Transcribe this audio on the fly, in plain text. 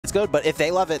feels good, but if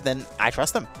they love it, then I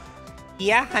trust them.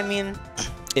 Yeah, I mean...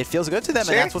 It feels good to them,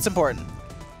 and that's what's important.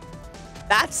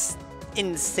 That's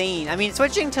insane. I mean,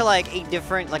 switching to like a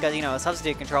different, like a, you know, a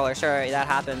substitute controller, sure, that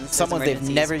happens. Someone they've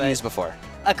never used before.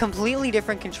 A completely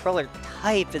different controller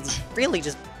type is really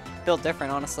just built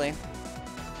different, honestly.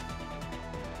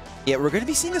 Yeah, we're going to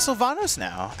be seeing the Sylvanos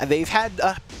now, and they've had,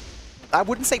 I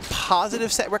wouldn't say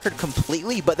positive set record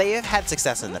completely, but they have had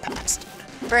success in the past.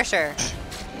 For sure.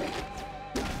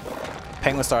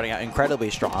 Penguin starting out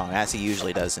incredibly strong, as he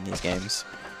usually does in these games.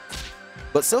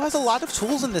 But still has a lot of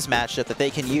tools in this matchup that they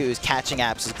can use, catching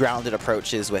Absa's grounded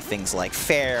approaches with things like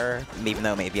fair, even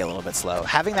though maybe a little bit slow.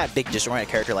 Having that big disjointed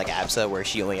character like Absa, where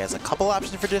she only has a couple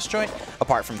options for disjoint,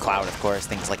 apart from Cloud, of course,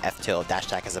 things like F-tilt, dash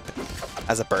attack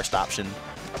as a burst option.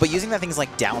 But using that things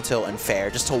like down tilt and fair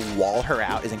just to wall her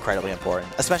out is incredibly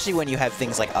important, especially when you have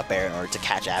things like up air in order to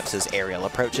catch Absa's aerial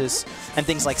approaches, and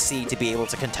things like C to be able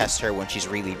to contest her when she's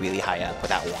really, really high up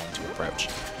without wanting to approach.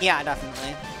 Yeah,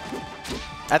 definitely.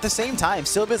 At the same time,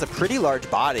 Sylva is a pretty large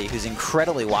body who's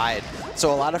incredibly wide,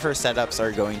 so a lot of her setups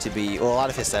are going to be, well, a lot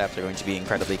of his setups are going to be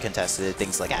incredibly contested.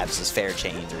 Things like Absa's fair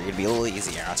chains are going to be a little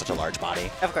easier on such a large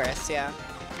body. Of course, yeah.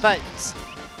 But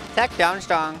tech down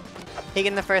strong,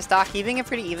 taking the first stock, keeping it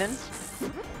pretty even.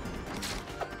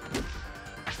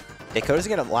 Koda's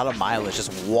getting a lot of mileage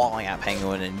just walling out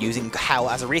Penguin and using Howl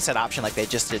as a reset option like they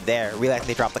just did there. Realizing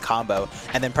they dropped the combo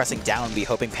and then pressing down B,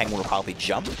 hoping Penguin will probably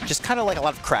jump. Just kind of like a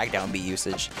lot of crackdown B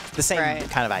usage. The same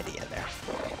kind of idea there.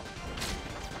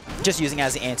 Just using it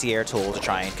as the anti-air tool to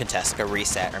try and contest like a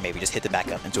reset or maybe just hit the back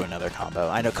up into another combo.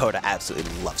 I know Koda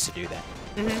absolutely loves to do that.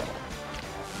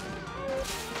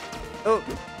 Oh,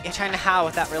 you're trying to Howl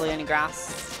without really any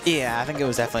grass. Yeah, I think it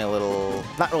was definitely a little,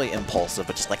 not really impulsive,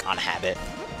 but just like on habit.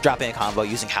 Dropping a combo,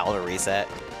 using Howl to reset.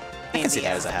 I can see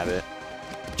that as a habit.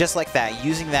 Just like that,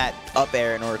 using that up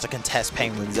air in order to contest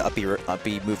Penguin's up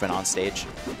B movement on stage.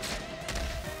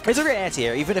 It's a great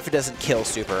anti-air, even if it doesn't kill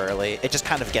super early. It just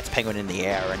kind of gets Penguin in the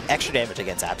air, and extra damage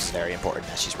against Absa is very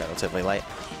important as she's relatively light.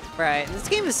 Right. This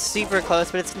game is super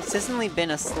close, but it's consistently been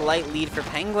a slight lead for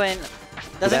Penguin.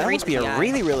 That would be a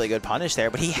really, really good punish there,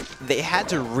 but they had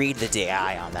to read the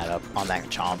DI on that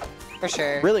chomp. For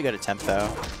sure. Really good attempt,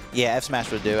 though. Yeah, F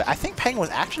smash would do it. I think Penguin was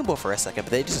actionable for a second,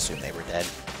 but they just assumed they were dead.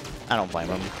 I don't blame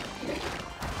them.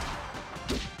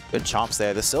 Good chomps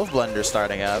there. The Sylph Blender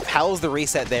starting up. Howl's the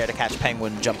reset there to catch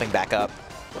Penguin jumping back up.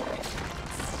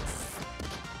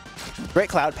 Great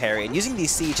Cloud parry, and using these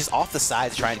C just off the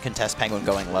side to try and contest Penguin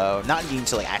going low. Not needing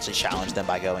to like actually challenge them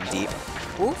by going deep.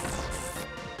 Oof.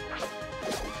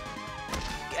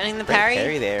 Getting the parry. Great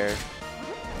parry there.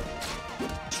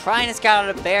 Trying to scout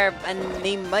out a bear, and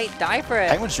they might die for it.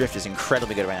 Penguin's drift is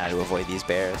incredibly good right now to avoid these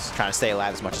bears. Trying to stay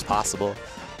alive as much as possible.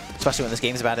 Especially when this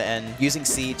game's about to end. Using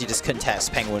C to just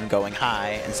contest Penguin going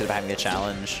high instead of having a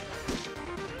challenge.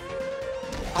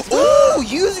 Ooh!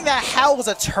 Using that Howl as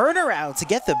a turnaround to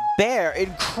get the bear.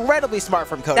 Incredibly smart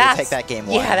from Koda to take that game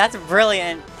one. Yeah, that's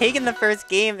brilliant. Taking the first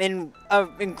game in an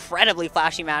incredibly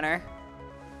flashy manner.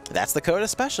 That's the Koda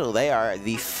special. They are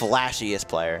the flashiest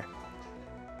player.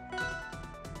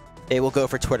 They will go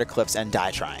for Twitter clips and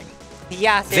die trying.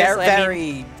 Yeah, seriously.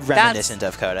 Very reminiscent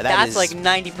of Koda. That's like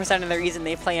 90% of the reason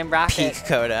they play in bracket. Peak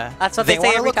Koda. That's what they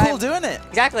say every time. They want to look cool doing it.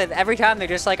 Exactly. Every time they're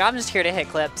just like, I'm just here to hit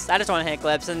clips. I just want to hit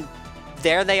clips. And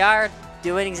there they are,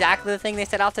 doing exactly the thing they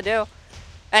set out to do.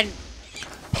 And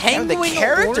Penguin the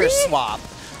character Ori? swap.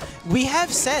 We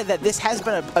have said that this has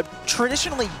been a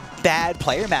traditionally bad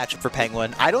player matchup for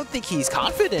Penguin. I don't think he's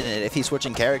confident in it if he's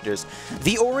switching characters.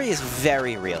 The Ori is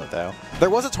very real, though. There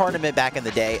was a tournament back in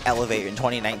the day, Elevate in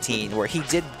 2019, where he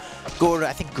did go to,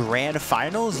 I think, grand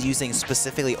finals using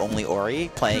specifically only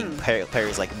Ori, playing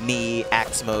players like me,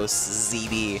 Axmos,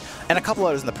 ZB, and a couple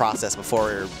others in the process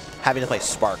before having to play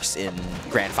Sparks in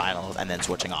grand finals and then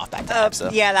switching off back to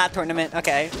Absa. Yeah, that tournament.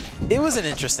 Okay. It was an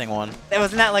interesting one.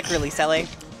 Wasn't that like really silly?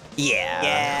 Yeah.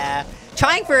 Yeah.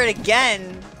 Trying for it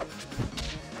again.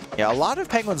 Yeah, a lot of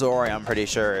Penguin's Ori, I'm pretty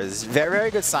sure, is very, very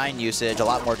good sign usage, a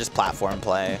lot more just platform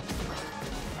play.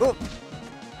 Ooh.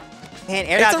 Man,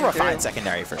 air it's a refined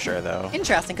secondary for sure, though.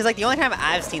 Interesting, because like the only time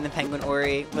I've seen the Penguin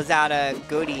Ori was at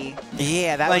GoTE.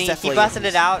 Yeah, that was definitely. He busted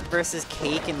it out versus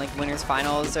Cake in like winners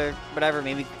finals or whatever.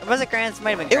 Maybe was it Grands? It might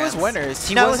have been Grands. It was winners.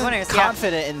 He wasn't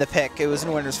confident in the pick. It was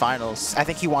in winners finals. I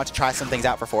think he wanted to try some things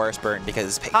out for Forest Burn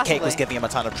because Cake was giving him a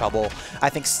ton of trouble. I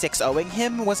think 6-0ing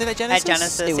him, was it at Genesis? At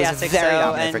Genesis, it was very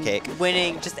dominant for Cake.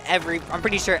 Winning just I'm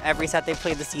pretty sure every set they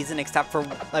played the season except for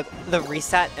like the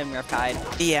reset and Riptide.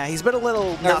 Yeah, he's been a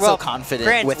little not so confident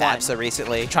confident with Absa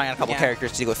recently, trying out a couple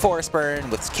characters to deal with Forest Burn,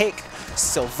 with Cake,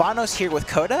 Sylvanos here with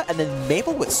Koda, and then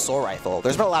Mabel with Soul Rifle.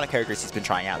 There's been a lot of characters he's been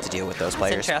trying out to deal with those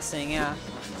players. Interesting, yeah.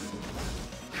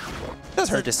 It does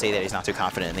hurt to say that he's not too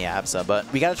confident in the Absa,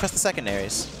 but we gotta trust the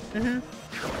secondaries.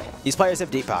 These players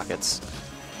have deep pockets,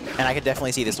 and I could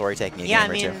definitely see this Ori taking a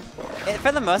game or two.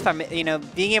 For the most part, you know,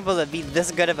 being able to be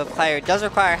this good of a player does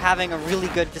require having a really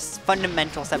good, just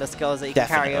fundamental set of skills that you can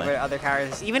carry over to other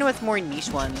characters. Even with more niche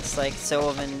ones like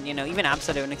Sylvan, you know, even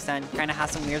Absa to an extent kind of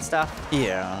has some weird stuff.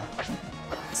 Yeah.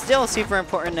 Still super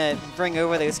important to bring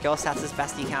over those skill sets as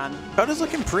best you can. Koda's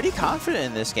looking pretty confident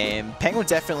in this game. Penguin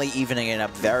definitely evening it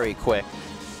up very quick.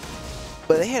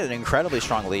 But they had an incredibly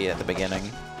strong lead at the beginning.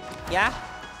 Yeah.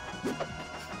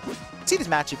 I see this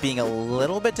matchup being a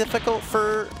little bit difficult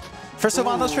for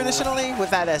Sylvanos traditionally. With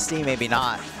that SD, maybe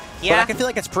not. Yeah. But I can feel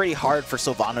like it's pretty hard for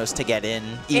Sylvanos to get in,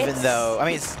 even though, I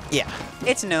mean,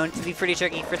 it's known to be pretty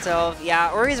tricky for Sylv.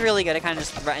 Yeah, Ori's really good at kind of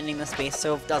just threatening the space.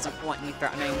 Sylv doesn't want you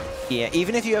threatening. Yeah,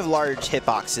 even if you have large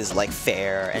hitboxes like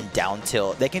Fair and down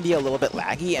tilt, they can be a little bit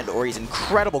laggy, and Ori's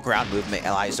incredible ground movement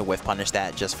allows you to whiff punish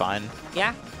that just fine.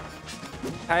 Yeah.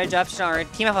 Courage up strong, or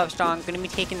team up strong, gonna be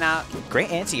taking that. Great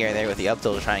anti-air there with the up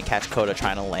tilt to try and catch Koda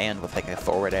trying to land with like a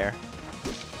forward air.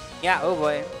 Yeah, oh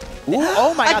boy. Ooh,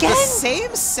 oh my god, the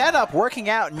same setup working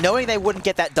out, knowing they wouldn't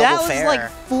get that double fair. That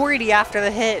was like 40 after the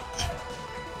hit.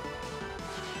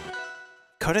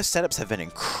 Koda's setups have been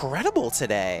incredible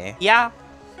today. Yeah.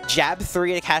 Jab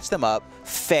 3 to catch them up.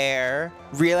 Fair.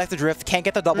 Realize the drift. Can't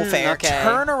get the double fair. Okay.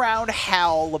 Turn around,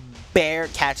 howl, bear,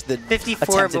 catch the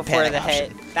 54 before the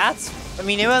hit. That's, I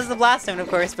mean, it was the blast zone, of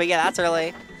course, but yeah, that's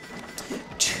early.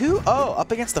 2-0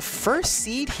 up against the first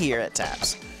seed here at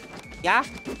Taps. Yeah.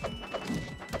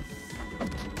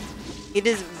 It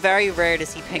is very rare to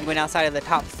see Penguin outside of the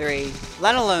top 3,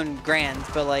 let alone Grand,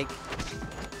 but like,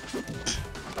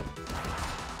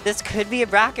 this could be a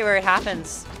bracket where it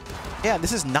happens. Yeah,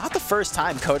 this is not the first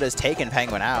time Koda's taken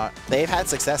Penguin out. They've had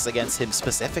success against him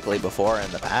specifically before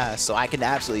in the past, so I can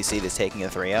absolutely see this taking a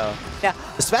 3-0. Yeah.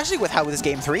 Especially with how this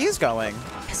game 3 is going.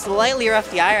 Slightly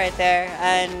rough the eye right there,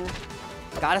 and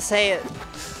gotta say it,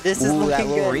 this is looking that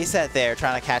little good. Reset there,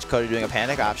 trying to catch Koda doing a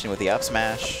panic option with the up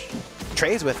smash.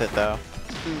 Trades with it though.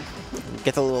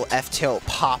 Get the little F tilt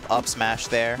pop up smash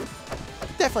there.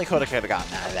 Definitely Koda could have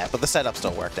gotten out of that, but the setup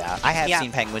still worked out. I have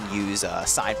seen Penguin use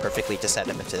Sign perfectly to set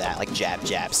him into that, like jab,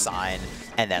 jab, Sign,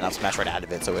 and then up smash right out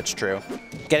of it, so it's true.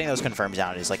 Getting those confirms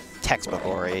down is like textbook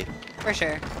Ori. For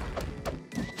sure.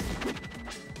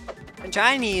 I'm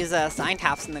trying to use Sign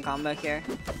taps in the combo here.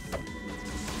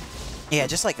 Yeah,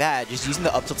 just like that. Just using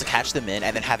the up tilt to catch them in,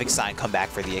 and then having Sign come back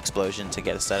for the explosion to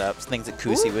get a setup. Things that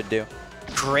Kusi would do.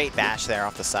 Great bash there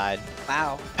off the side.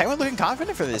 Wow. Penguin looking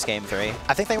confident for this game 3.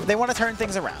 I think they want to turn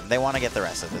things around. They want to get the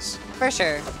rest of this. For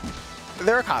sure.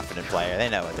 They're a confident player. They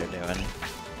know what they're doing.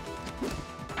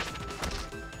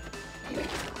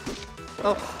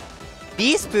 Oh,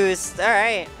 Beast Boost. All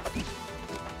right.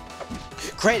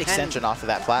 Great extension off of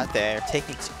that flat there.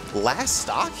 Taking last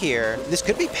stock here. This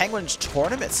could be Penguin's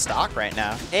tournament stock right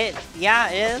now. Yeah,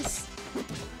 it is.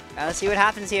 Gotta see what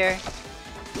happens here.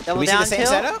 Double we down see the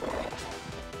same setup?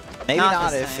 Maybe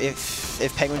not if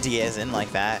if Penguin DA is in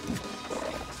like that.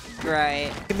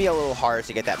 Right. It can be a little hard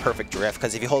to get that perfect drift,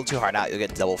 because if you hold too hard out, you'll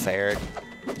get double fared.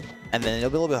 And then it'll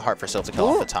be a little bit hard for Sylv to kill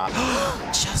off the top.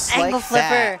 Just Angle like flipper.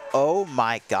 that. Oh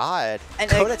my god. And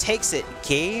Koda takes it.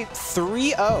 Game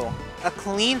 3-0. A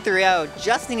clean 3-0.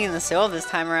 Just needing the Sylv this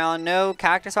time around. No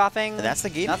character swapping. And that's the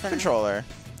game controller.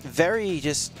 Very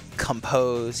just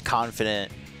composed,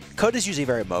 confident. Koda's usually a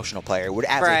very emotional player. Would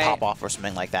absolutely pop off or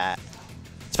something like that.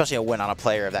 Especially a win on a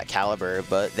player of that caliber.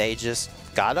 But they just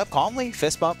got up calmly,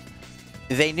 fist bump.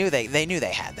 They knew they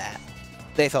had that.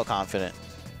 They felt confident.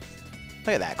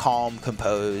 Look at that, calm,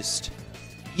 composed.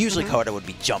 Usually Koda would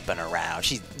be jumping around.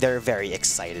 They're a very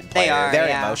excited player. They are,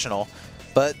 very emotional.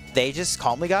 But they just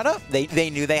calmly got up.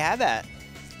 They knew they had that.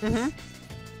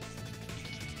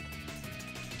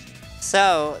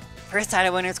 So, first side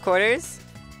of winners quarters.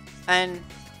 And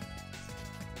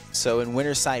so in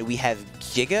winner's side, we have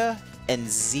Giga and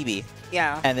Zeeby.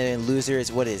 Yeah. And then in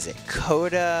losers, what is it?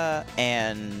 Koda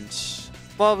and...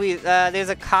 Well, there's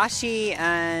Akashi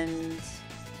and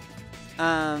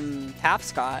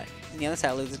Tapscott in the other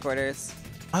side of losers quarters.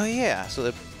 Oh yeah,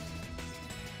 so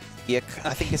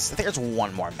I think there's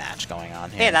one more match going on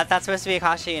here. Yeah, that's supposed to be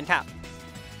Akashi and Tap.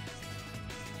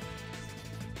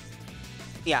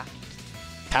 Yeah.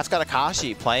 Tap's got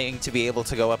Akashi playing to be able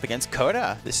to go up against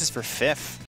Koda. This is for 5th.